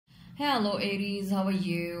Hello Aries, how are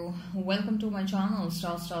you? Welcome to my channel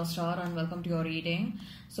and welcome to your reading.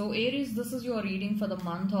 So Aries, this is your reading for the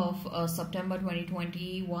month of September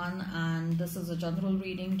 2021, and this is a general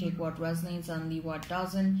reading. Take what resonates and leave what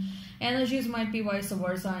doesn't. Energies might be vice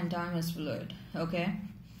versa and time is fluid, okay?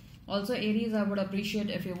 Also Aries, I would appreciate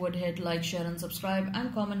if you would hit like, share and subscribe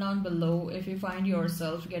and comment down below if you find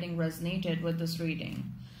yourself getting resonated with this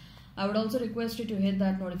reading. I would also request you to hit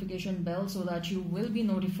that notification bell so that you will be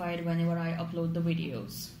notified whenever I upload the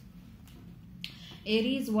videos.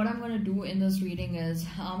 Aries, what I'm going to do in this reading is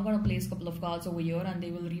I'm going to place a couple of cards over here and they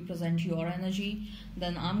will represent your energy.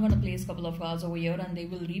 Then I'm going to place a couple of cards over here and they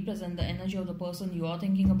will represent the energy of the person you are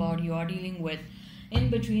thinking about, you are dealing with. In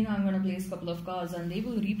between, I'm going to place a couple of cards and they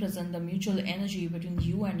will represent the mutual energy between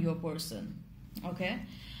you and your person. Okay?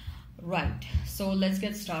 Right. So let's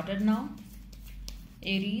get started now.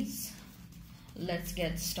 Aries, let's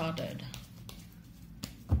get started.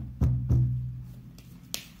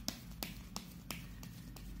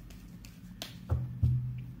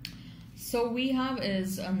 So we have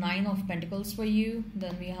is a 9 of Pentacles for you.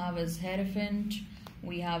 Then we have is Hierophant.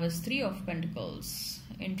 We have is 3 of Pentacles.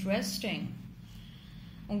 Interesting.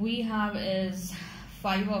 We have is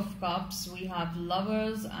 5 of Cups. We have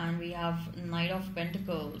Lovers and we have Knight of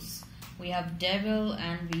Pentacles. We have Devil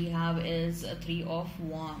and we have is a 3 of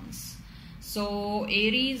Wands. So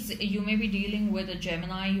Aries, you may be dealing with a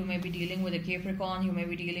Gemini, you may be dealing with a Capricorn, you may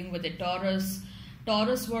be dealing with a Taurus.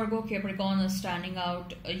 Taurus, Virgo, Capricorn is standing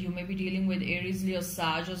out. You may be dealing with Aries, Leo,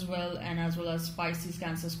 Sag as well as Pisces,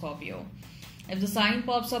 Cancer, Scorpio. If the sign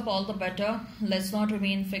pops up, all the better. Let's not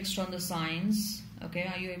remain fixed on the signs. Okay,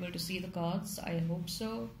 are you able to see the cards? I hope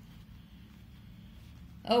so.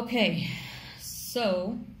 Okay,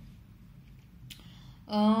 so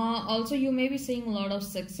also you may be seeing a lot of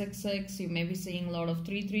 666, you may be seeing a lot of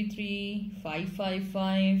 333,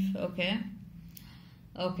 555,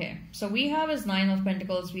 okay, so we have is 9 of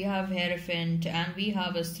Pentacles, we have Hierophant and we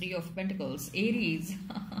have is 3 of Pentacles. Aries,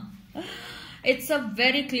 it's a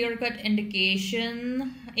very clear-cut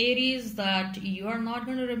indication, Aries, that you are not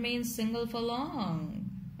going to remain single for long,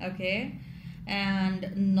 okay?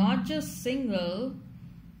 And not just single,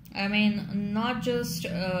 I mean, not just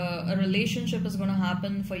a relationship is going to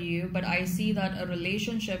happen for you, but I see that a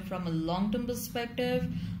relationship from a long-term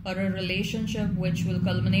perspective, or a relationship which will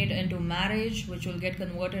culminate into marriage, which will get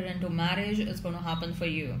converted into marriage, is going to happen for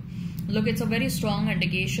you. Look, it's a very strong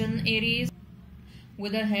indication, Aries.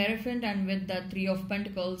 With a Hierophant and with that 3 of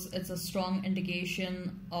Pentacles, it's a strong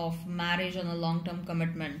indication of marriage and a long-term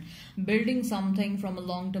commitment. Building something from a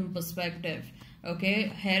long-term perspective. Okay,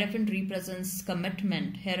 Hierophant represents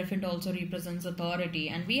commitment. Hierophant also represents authority.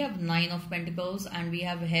 And we have 9 of Pentacles and we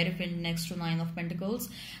have Hierophant next to 9 of Pentacles.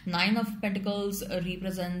 9 of Pentacles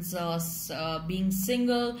represents us being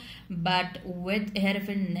single, but with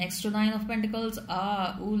Hierophant next to 9 of Pentacles,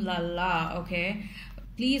 ooh la la, okay.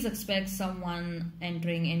 Please expect someone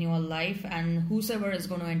entering in your life, and whosoever is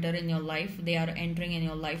going to enter in your life, they are entering in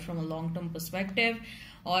your life from a long-term perspective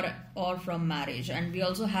or from marriage. And we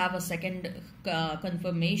also have a second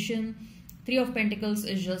confirmation. 3 of Pentacles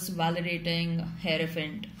is just validating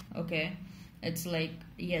Hierophant, okay? It's like,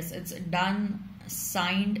 yes, it's done,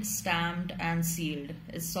 signed, stamped and sealed.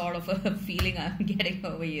 It's sort of a feeling I'm getting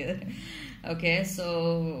over here. Okay,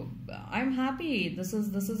 so I'm happy. This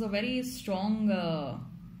is a very strong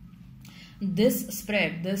this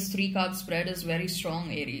spread, this 3 card spread is very strong,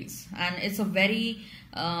 Aries, and it's a very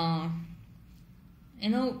you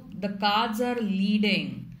know, the cards are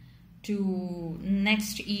leading to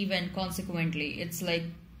next event. Consequently, it's like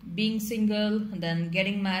being single, then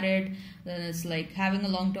getting married, then it's like having a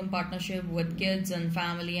long-term partnership with kids and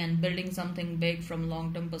family and building something big from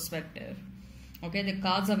long-term perspective. Okay, the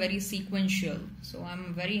cards are very sequential, so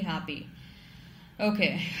I'm very happy.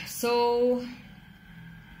 Okay, so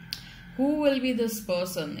who will be this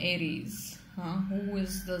person, Aries? Who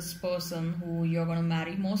is this person who you're going to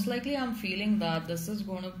marry? Most likely I'm feeling that this is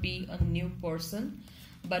going to be a new person,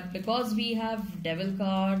 but because we have Devil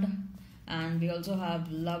card and we also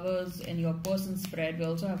have Lovers in your person spread, we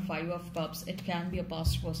also have 5 of Cups, it can be a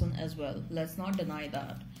past person as well. Let's not deny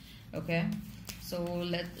that. Okay, so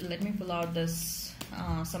let me pull out this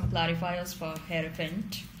some clarifiers for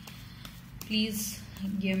Hierophant. Please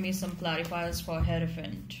give me some clarifiers for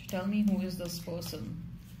Hierophant. Tell me, who is this person?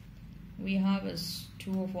 We have is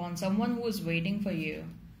 2 of Wands, someone who is waiting for you.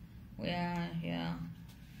 Yeah,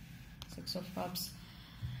 6 of Cups.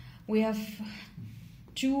 We have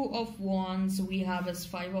 2 of Wands, we have is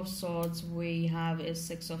 5 of Swords, we have is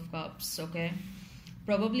 6 of Cups. Okay,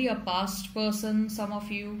 probably a past person, some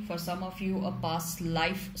of you, for some of you a past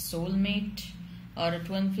life soulmate. or a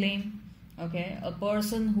twin flame. Okay, a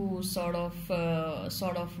person who sort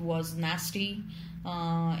of was nasty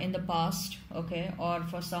in the past. Okay, or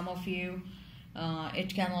for some of you,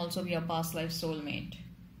 it can also be a past life soulmate.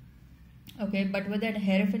 Okay, but with that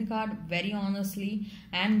Hierophant card, very honestly,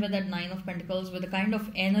 and with that Nine of Pentacles, with the kind of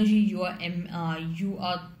energy you are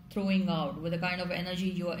throwing out, with the kind of energy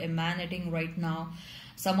you are emanating right now,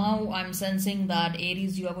 somehow I'm sensing that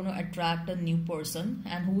Aries, you are going to attract a new person,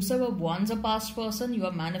 and whosoever wants a past person, you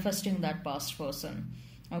are manifesting that past person.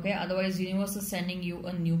 Okay, otherwise universe is sending you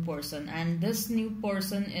a new person, and this new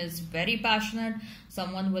person is very passionate,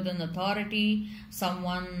 someone with an authority,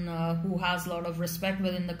 someone who has a lot of respect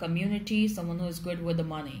within the community, someone who is good with the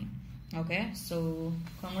money. Okay, so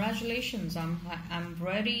congratulations. I'm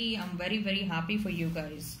very happy for you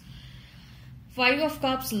guys. Five of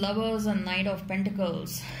Cups, Lovers, and Knight of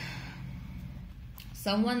Pentacles.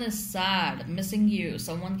 Someone is sad, missing you.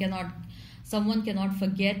 Someone cannot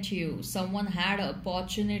forget you. Someone had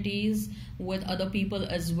opportunities with other people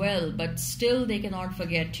as well, but still they cannot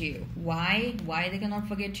forget you. Why they cannot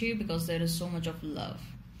forget you? Because there is so much of love.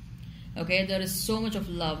 Okay, there is so much of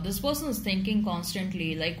love. This person is thinking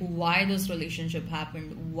constantly like why this relationship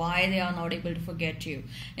happened, why they are not able to forget you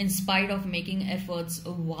in spite of making efforts.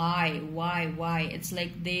 Why it's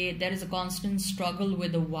like there is a constant struggle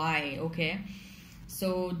with the why. Okay,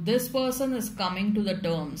 so this person is coming to the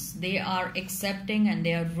terms. They are accepting and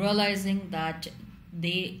they are realizing that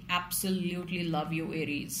they absolutely love you,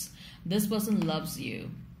 Aries. This person loves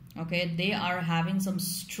you. Okay, they are having some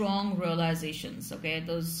strong realizations. Okay,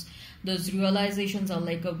 those realizations are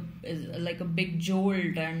like a big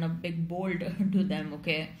jolt and a big bolt to them.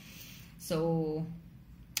 Okay, so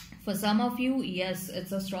for some of you, yes,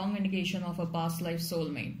 it's a strong indication of a past life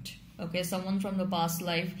soulmate. Okay, someone from the past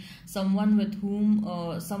life, someone with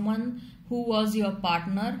whom, someone who was your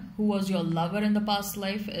partner, who was your lover in the past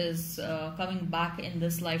life is coming back in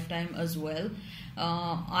this lifetime as well.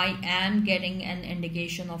 I am getting an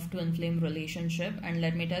indication of twin flame relationship, and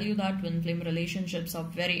let me tell you that twin flame relationships are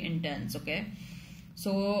very intense. Okay,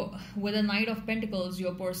 so with a Knight of Pentacles,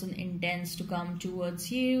 your person intends to come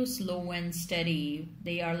towards you slow and steady.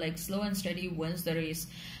 They are like slow and steady wins the race.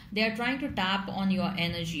 They are trying to tap on your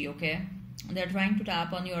energy. Okay, they're trying to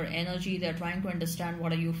tap on your energy. They're trying to understand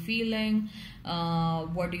what are you feeling,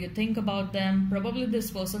 what do you think about them. Probably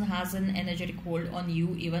this person has an energetic hold on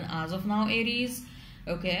you even as of now, Aries.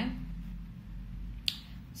 Okay,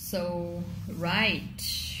 so right,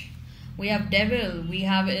 we have Devil, we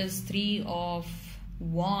have is Three of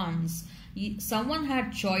Wands. Someone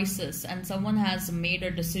had choices and someone has made a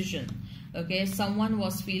decision. Okay, someone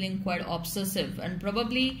was feeling quite obsessive, and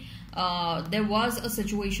probably there was a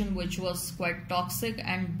situation which was quite toxic,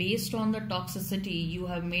 and based on the toxicity you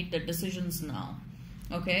have made the decisions now.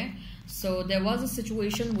 Okay, so there was a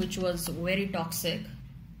situation which was very toxic.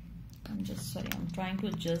 I'm trying to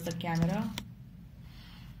adjust the camera.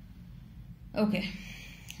 Okay,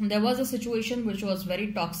 there was a situation which was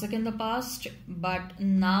very toxic in the past, but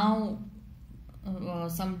now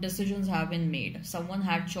some decisions have been made. Someone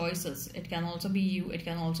had choices. It can also be you, it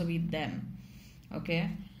can also be them. Okay,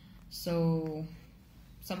 so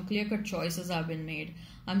some clear-cut choices have been made.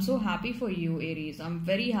 I'm so happy for you, Aries. I'm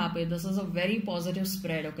very happy. This is a very positive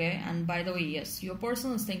spread. Okay, and by the way, yes, your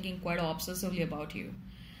person is thinking quite obsessively about you.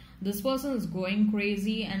 This person is going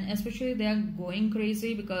crazy, and especially they are going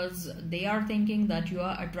crazy because they are thinking that you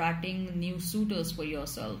are attracting new suitors for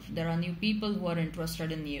yourself. There are new people who are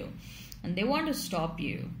interested in you, and they want to stop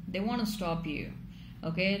you. They want to stop you.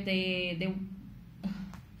 Okay, they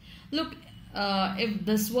look, if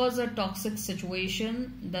this was a toxic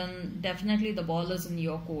situation, then definitely the ball is in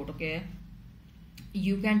your court. Okay,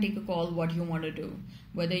 you can take a call what you want to do,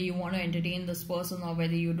 whether you want to entertain this person or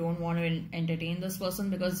whether you don't want to entertain this person,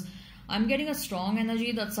 because I'm getting a strong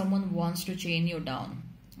energy that someone wants to chain you down.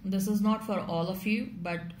 This is not for all of you,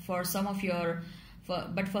 but for some of your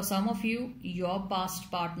for some of you, your past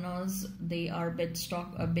partners, they are a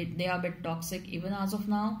bit toxic even as of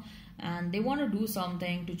now, and they want to do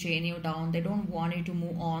something to chain you down. They don't want you to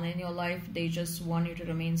move on in your life. They just want you to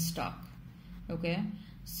remain stuck. Okay,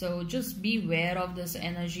 so just beware of this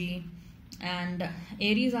energy. And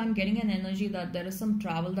Aries, I'm getting an energy that there is some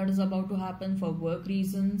travel that is about to happen for work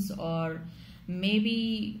reasons, or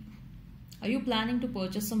maybe are you planning to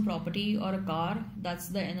purchase some property or a car? That's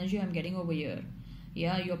the energy I'm getting over here.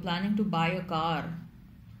 Yeah, you're planning to buy a car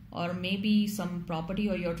or maybe some property,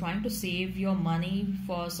 or you're trying to save your money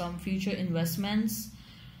for some future investments.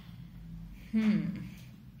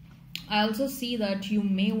 I also see that you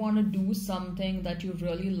may want to do something that you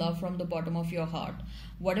really love from the bottom of your heart.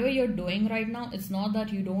 whatever you're doing right now, it's not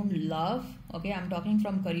that you don't love, okay? I'm talking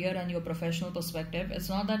from career and your professional perspective. It's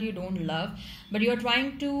not that you don't love, but you're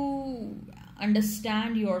trying to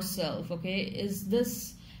understand yourself, okay?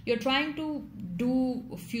 You're trying to do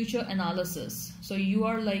future analysis. So you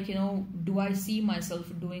are like, you know, do I see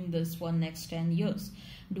myself doing this for next 10 years?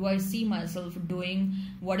 Do I see myself doing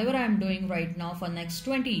whatever I'm doing right now for next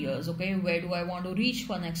 20 years? Okay, where do I want to reach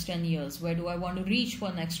for next 10 years? Where do I want to reach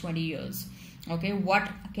for next 20 years? Okay, what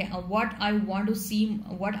I want to see,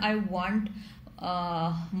 what I want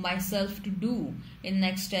myself to do in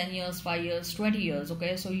next 10 years, 5 years, 20 years.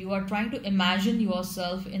 Okay, so you are trying to imagine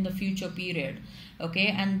yourself in the future period. Okay,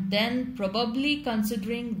 and then probably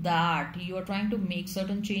considering that you are trying to make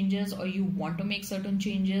certain changes, or you want to make certain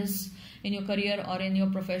changes in your career or in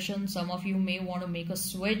your profession. Some of you may want to make a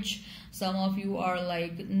switch. Some of you are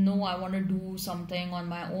like, no, I want to do something on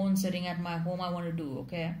my own, sitting at my home, I want to do.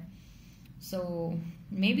 Okay, so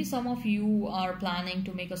maybe some of you are planning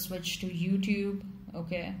to make a switch to YouTube.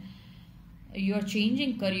 Okay, you're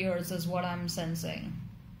changing careers is what I'm sensing.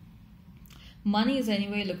 Money is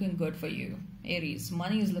anyway looking good for you, Aries.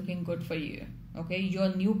 Money is looking good for you. Okay,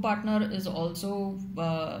 your new partner is also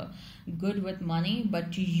good with money,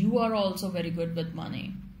 but you are also very good with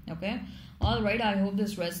money. Okay, all right, I hope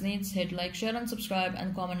this resonates. Hit like, share and subscribe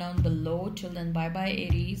and comment down below. Till then, bye bye,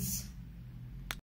 Aries.